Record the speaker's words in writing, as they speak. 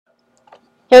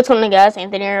Hey, what's going on, guys?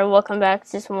 Anthony here. Welcome back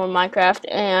to some more Minecraft,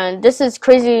 and this is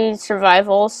Crazy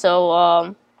Survival. So,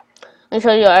 let me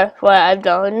show you what I've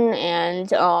done. And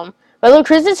by the way,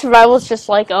 Crazy Survival is just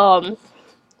like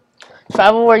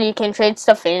survival where you can trade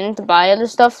stuff in to buy other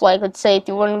stuff. Like, let's say if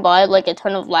you want to buy like a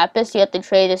ton of lapis, you have to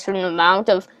trade a certain amount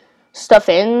of stuff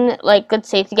in. Like, let's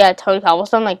say if you got a ton of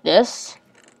cobblestone like this,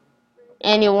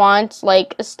 and you want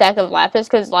like a stack of lapis,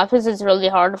 because lapis is really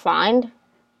hard to find.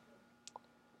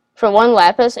 For one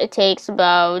lapis, it takes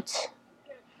about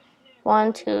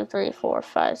 1, 2, 3, 4,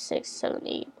 5, 6, 7,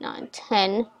 8, 9,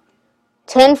 10.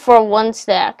 10 for one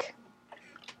stack.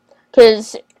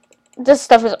 Because this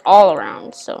stuff is all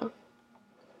around, so.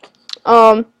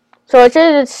 Um, so I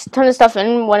traded a ton of stuff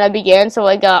in when I began, so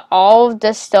I got all of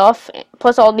this stuff,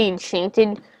 plus all the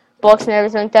enchanted books and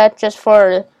everything like that, just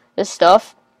for this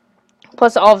stuff.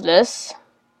 Plus all of this.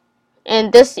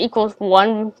 And this equals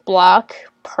 1 block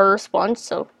per sponge,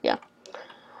 so yeah.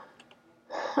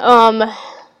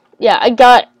 Yeah, I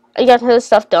got this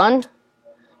stuff done.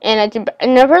 And I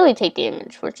never really take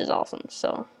damage, which is awesome.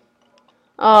 So,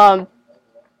 I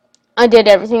did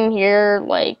everything here.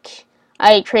 Like,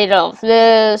 I created all of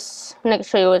this. I'm not gonna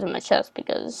show you what's in my chest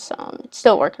because it's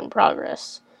still work in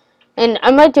progress. And I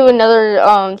might do another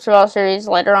survival series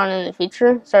later on in the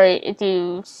future. Sorry if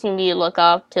you see me look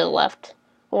up to the left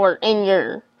or in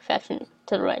your faction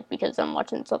to the right because I'm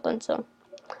watching something. So,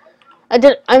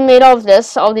 I made all of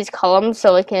this, all these columns,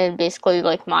 so I can basically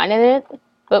like mine in it.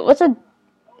 But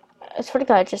I swear to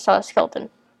God, I just saw a skeleton.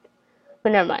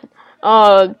 But never mind.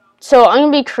 So I'm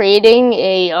gonna be creating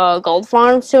a gold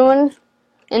farm soon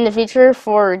in the future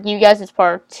for you guys. It's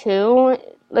part 2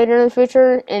 later in the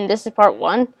future, and this is part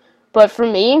 1. But for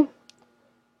me,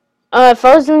 if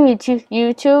I was doing a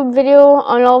YouTube video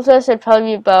on all of this, it'd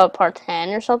probably be about part 10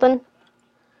 or something.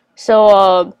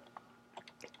 So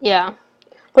yeah.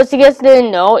 Plus, you guys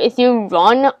didn't know, if you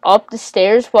run up the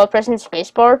stairs while pressing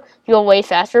spacebar, you go way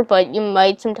faster, but you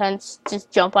might sometimes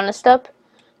just jump on a step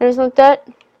or something like that.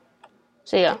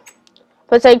 So yeah.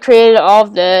 Plus, I created all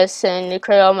of this, and I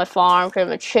created all my farm,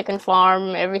 created my chicken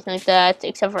farm, everything like that,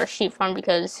 except for a sheep farm,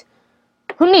 because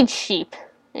who needs sheep,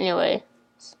 anyway?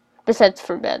 Besides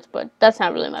for beds, but that's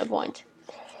not really my point.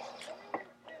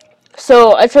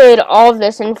 So, I traded all of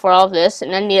this in for all of this,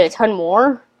 and I need a ton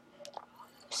more.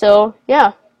 So,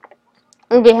 yeah.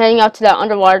 I'm going to be heading out to that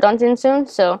underwater dungeon soon,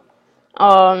 so,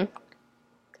 we're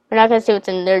not going to see what's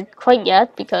in there quite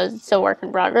yet, because it's still work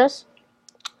in progress.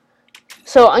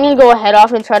 So I'm gonna go ahead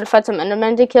off and try to find some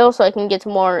Endermen to kill so I can get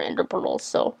some more Ender pearls.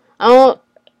 So I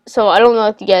don't know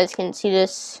if you guys can see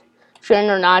this trend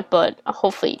or not, but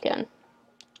hopefully you can.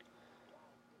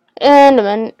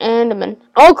 Enderman, Enderman.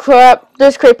 Oh crap!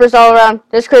 There's creepers all around.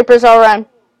 There's creepers all around.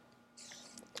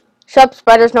 Shut up,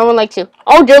 spiders. No one likes you.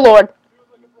 Oh dear lord.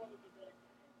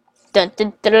 Dun,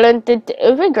 dun, dun, dun, dun, dun. It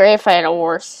would be great if I had a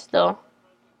horse, though.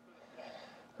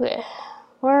 Okay.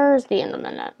 Where's the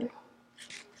Enderman at?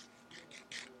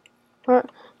 Where?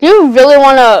 Do you really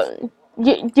wanna?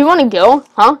 Do you wanna go?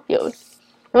 Huh? You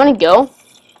wanna go?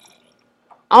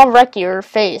 I'll wreck your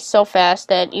face so fast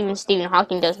that even Stephen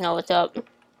Hawking doesn't know what's up.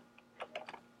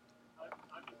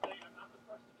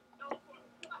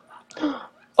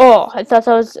 Oh, I thought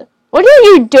that was... What are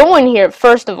you doing here,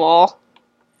 first of all?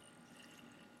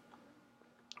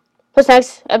 Plus,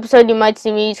 next episode, you might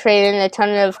see me trading a ton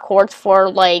of quartz for,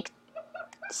 like,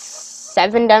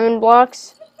 7 diamond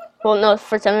blocks. Well, no,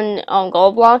 for 7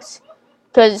 gold blocks.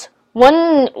 Because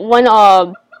one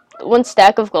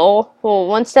stack of gold... Well,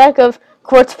 one stack of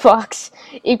quartz blocks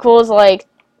equals, like,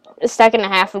 a stack and a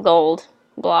half of gold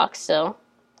blocks, so...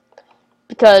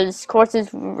 Because quartz is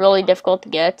really difficult to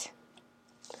get.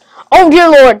 Oh, dear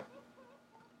lord!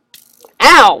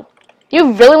 Ow!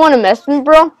 You really want to mess with me,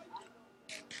 bro?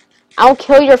 I'll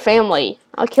kill your family.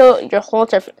 I'll kill your whole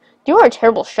entire... You are a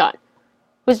terrible shot.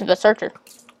 Who's the best archer?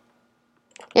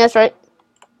 Yeah, that's right.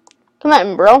 Come at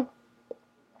me, bro.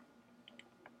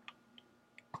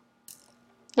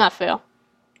 Not fail.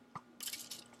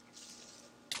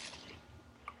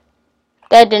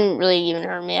 That didn't really even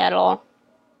hurt me at all.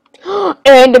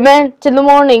 Enderman, to the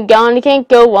morning, gone, you can't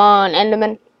go on,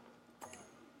 Enderman.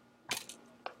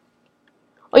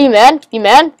 Oh, you mad? You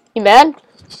mad? You mad?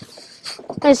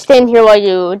 I'm gonna stand here while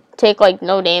you take, like,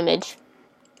 no damage.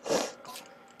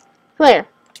 Come here.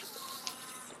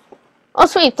 Oh,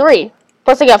 sweet, 3.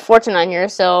 Plus, I got fortune on here,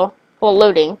 so... Well,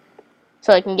 loading.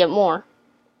 So I can get more.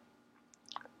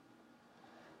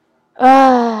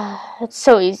 It's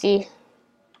so easy.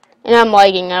 And I'm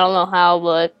lagging. I don't know how,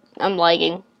 but I'm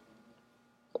lagging.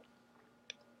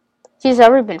 Geez, it's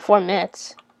already been 4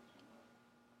 minutes.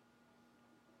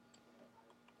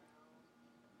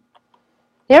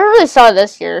 Never really saw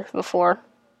this here before.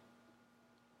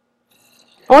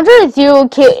 I wonder if you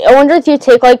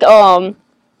take like I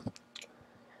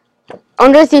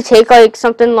wonder if you take like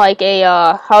something like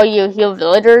a how you heal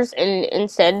villagers and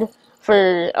instead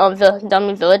for the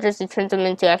dummy villagers you turn them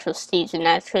into actual steeds and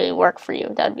actually work for you.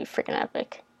 That'd be freaking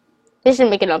epic. They should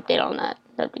make an update on that.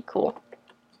 That'd be cool.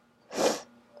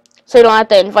 So you don't have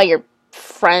to invite your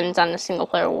friends on a single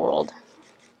player world.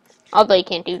 Although you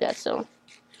can't do that, so.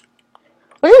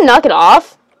 Would you knock it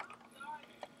off?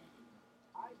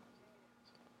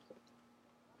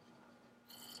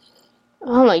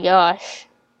 Oh my gosh.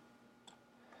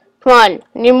 Come on,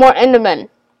 need more Endermen.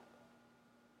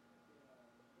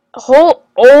 Oh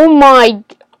my.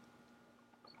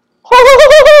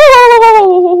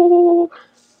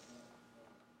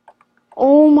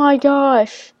 Oh my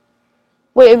gosh.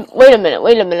 Wait a minute.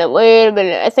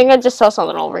 I think I just saw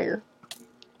something over here.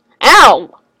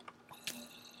 Ow!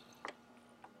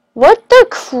 What the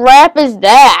crap is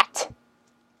that?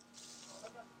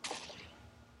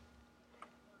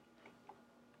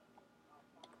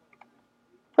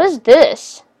 What is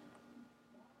this?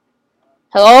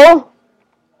 Hello?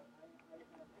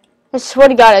 I swear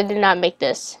to God, I did not make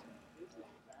this.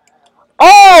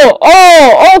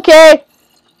 Oh, okay.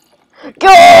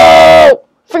 Go!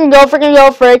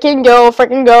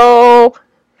 Freaking go.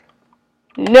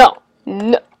 No.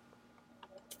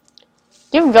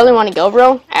 Do you really want to go,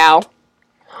 bro? Ow.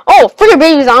 Oh, freaking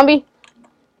baby zombie.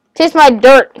 Taste my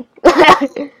dirt.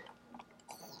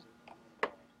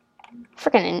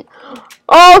 Freaking.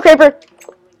 Oh, creeper.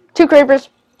 2 creepers.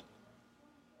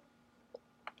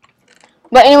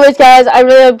 But anyways, guys, I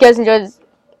really hope you guys enjoyed this.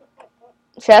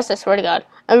 Chest, I swear to God.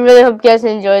 I really hope you guys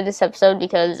enjoyed this episode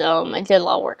because I did a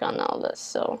lot of work on all this,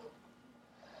 so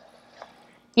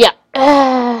yeah.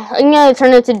 I'm gonna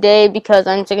turn it today because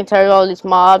I'm sick and tired of all these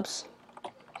mobs.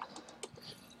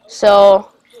 So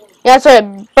yeah, that's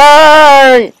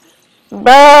right.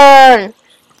 Burn!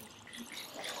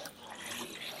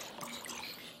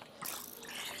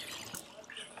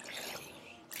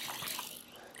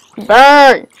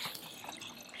 Burn!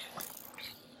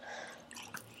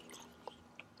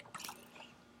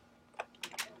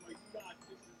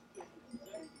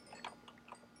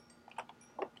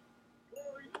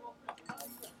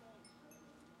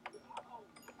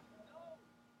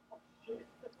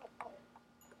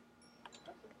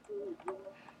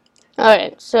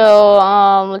 Alright, so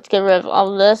let's get rid of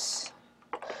all this.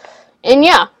 And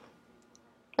yeah,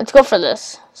 let's go for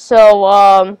this.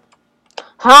 So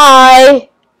hi!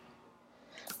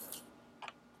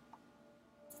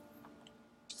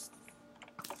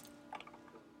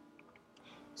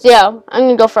 So yeah, I'm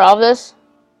gonna go for all this.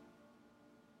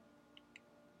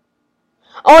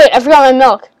 Oh wait, I forgot my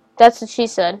milk. That's what she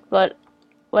said, but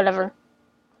whatever.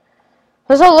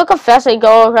 Also, look how fast I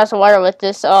go across the water with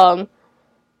this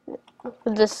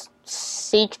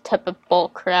seek type of bull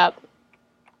crap.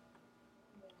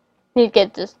 Need to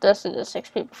get this dust of this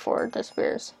XP before it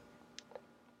disappears.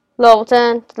 Level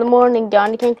 10 to the morning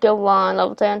dawn. You can't go on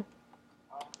level 10.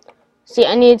 See,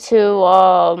 I need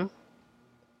to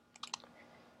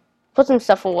put some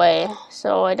stuff away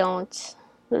so I don't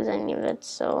lose any of it.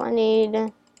 So I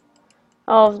need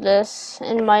all of this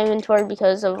in my inventory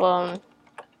because of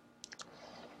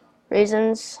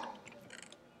reasons.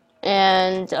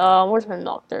 And where's my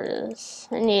milk? There it is.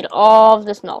 I need all of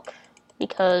this milk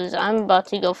because I'm about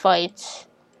to go fight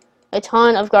a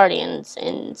ton of guardians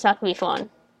and it's not gonna be fun. It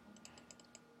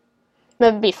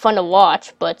might be fun to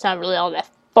watch, but it's not really all that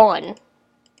fun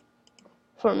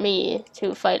for me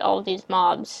to fight all of these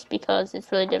mobs because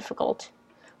it's really difficult.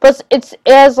 Plus, it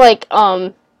has like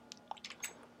where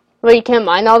you can't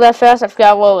mine all that fast. I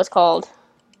forgot what it was called.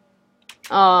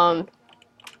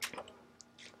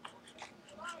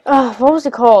 What was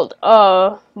it called?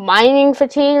 Mining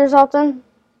fatigue or something.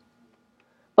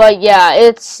 But yeah,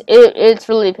 it's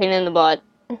really a pain in the butt.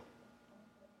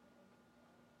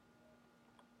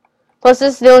 Plus,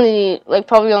 this is the only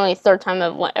probably only 3rd time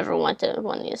I've ever went to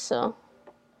one of these. So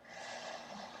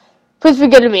please be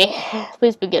good to me.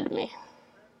 Please be good to me.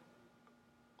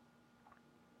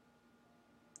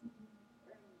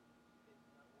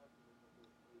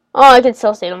 Oh, I can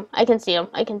still see them. I can see them.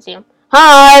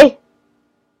 Hi!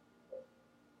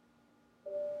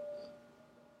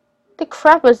 The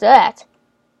crap was that?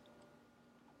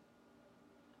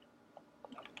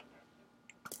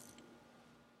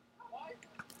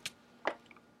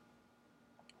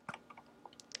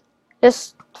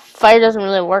 This fire doesn't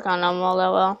really work on them all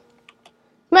that well.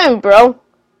 Come at me, bro. Come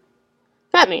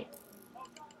at me.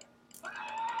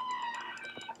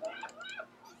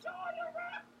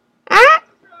 Ah!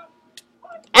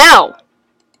 Ow!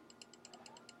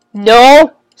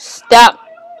 No! Stop!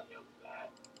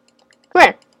 Come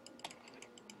here.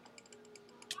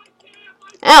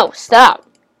 Ow, stop.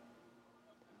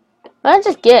 What did I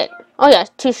just get? Oh yeah,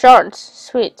 2 shards.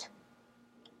 Sweet.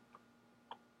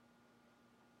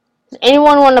 Does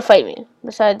anyone want to fight me?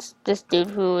 Besides this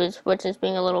dude which is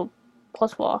being a little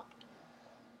plus wall.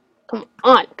 Come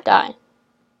on, die.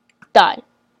 Die.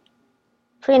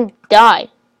 Freaking die.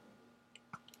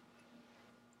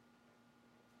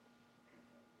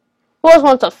 Who else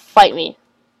wants to fight me?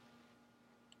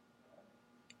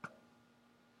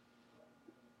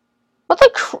 What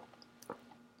the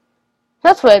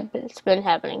That's what's been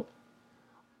happening.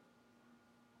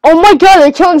 Oh my god,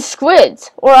 they're killing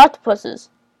squids! Or octopuses.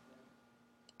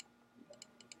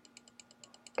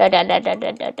 Where are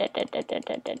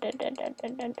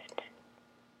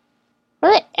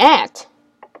they at?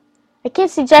 I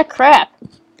can't see jack crap.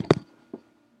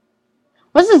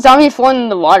 What's the zombie falling in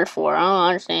the water for? I don't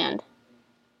understand.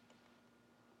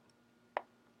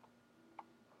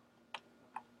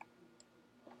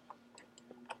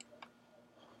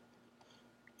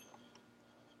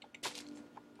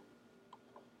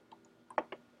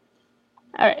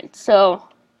 Alright, so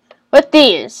with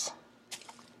these,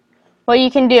 what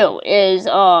you can do is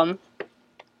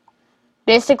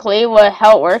basically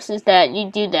how it works is that you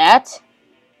do that,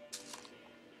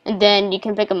 and then you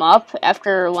can pick them up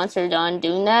once you're done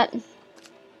doing that,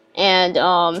 and it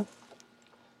will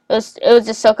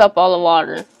just soak up all the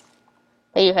water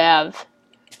that you have.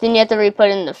 Then you have to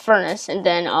re-put it in the furnace, and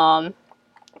then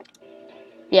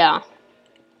yeah.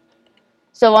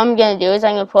 So what I'm gonna do is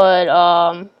I'm gonna put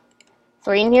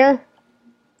 3 in here.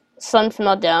 Sun's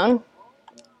not down.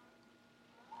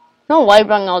 I don't know why I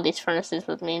brought all these furnaces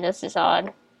with me. That's just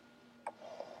odd.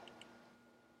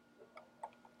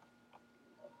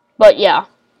 But yeah,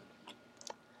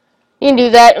 you can do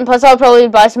that, and plus I'll probably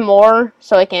buy some more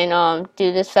so I can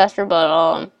do this faster. But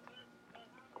I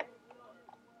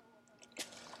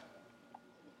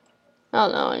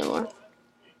don't know anymore.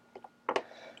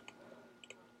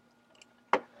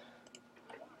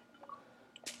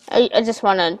 I just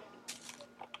want to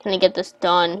kind of get this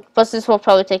done. Plus this will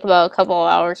probably take about a couple of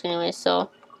hours anyway,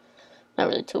 so not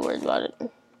really too worried about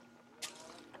it.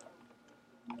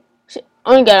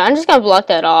 Oh my god, I'm just gonna block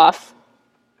that off.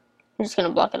 I'm just gonna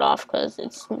block it off because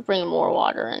it's bringing more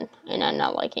water in, and I'm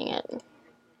not liking it.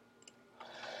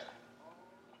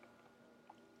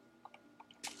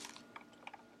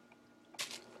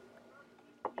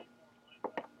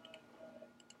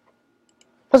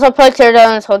 Plus, I'll probably tear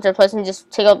down this whole place and just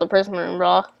take out the prisoner and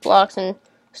blocks and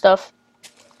stuff.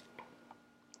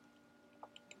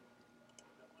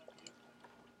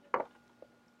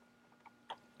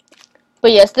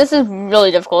 But yes, this is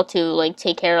really difficult to like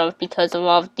take care of because of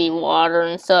all the water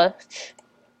and such.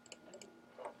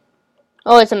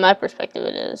 Oh, it's in my perspective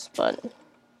it is, but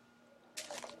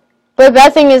the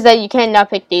bad thing is that you can't not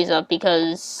pick these up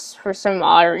because for some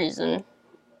odd reason.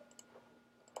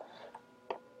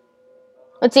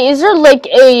 Let's see, is there like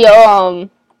a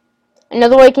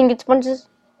another way I can get sponges?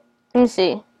 Let me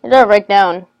see. I gotta write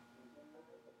down.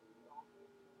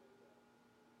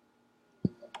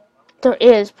 There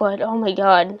is, but oh my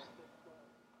god.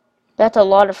 That's a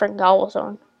lot of freaking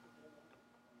cobblestone.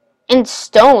 And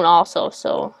stone also,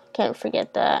 so can't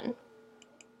forget that.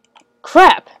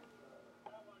 Crap!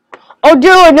 Oh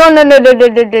dude, no.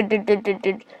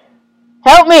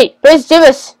 Help me! Please do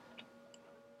this!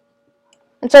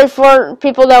 I'm sorry for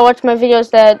people that watch my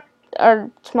videos that are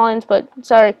Somalians, but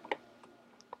sorry.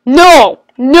 No!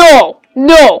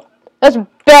 That's a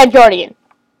bad guardian.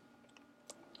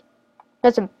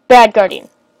 That's a bad guardian.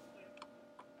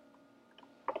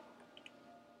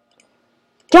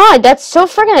 God, that's so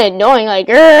freaking annoying. Like,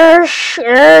 ursh.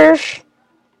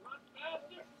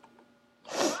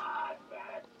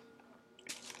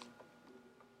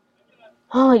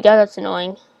 Oh my god, that's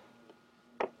annoying.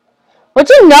 Would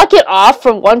you knock it off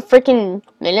for 1 freaking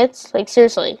minute? Like,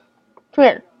 seriously. Come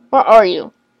here. Where are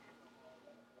you?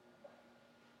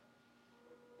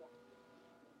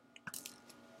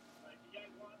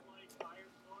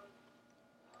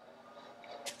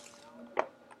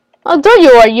 Oh, there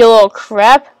you are, you little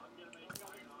crap.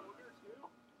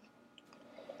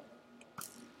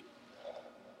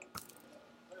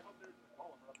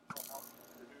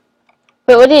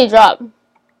 Wait, what did he drop?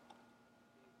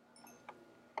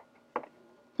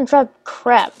 He dropped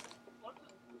crap.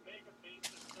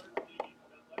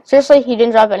 Seriously, he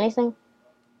didn't drop anything?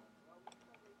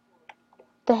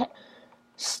 The heck?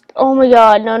 Oh my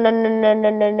god, no.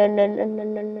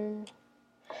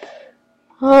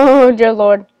 Oh, dear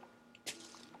lord.